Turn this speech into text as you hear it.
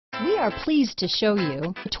We are pleased to show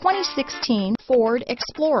you the 2016 Ford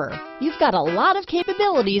Explorer. You've got a lot of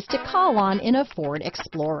capabilities to call on in a Ford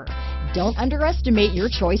Explorer. Don't underestimate your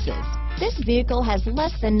choices. This vehicle has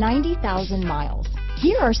less than 90,000 miles.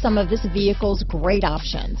 Here are some of this vehicle's great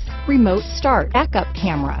options: remote start, backup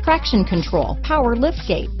camera, traction control, power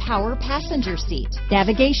liftgate, power passenger seat,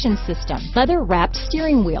 navigation system, leather-wrapped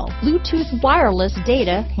steering wheel, Bluetooth wireless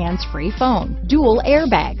data, hands-free phone, dual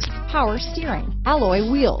airbags, power steering, alloy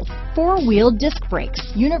wheels, four-wheel disc brakes,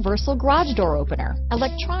 universal garage door opener,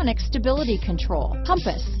 electronic stability control,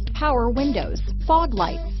 compass, power windows, fog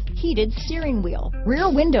lights, heated steering wheel,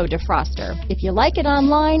 rear window defroster. If you like it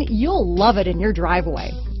online, you'll love it in your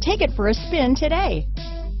driveway. Take it for a spin today.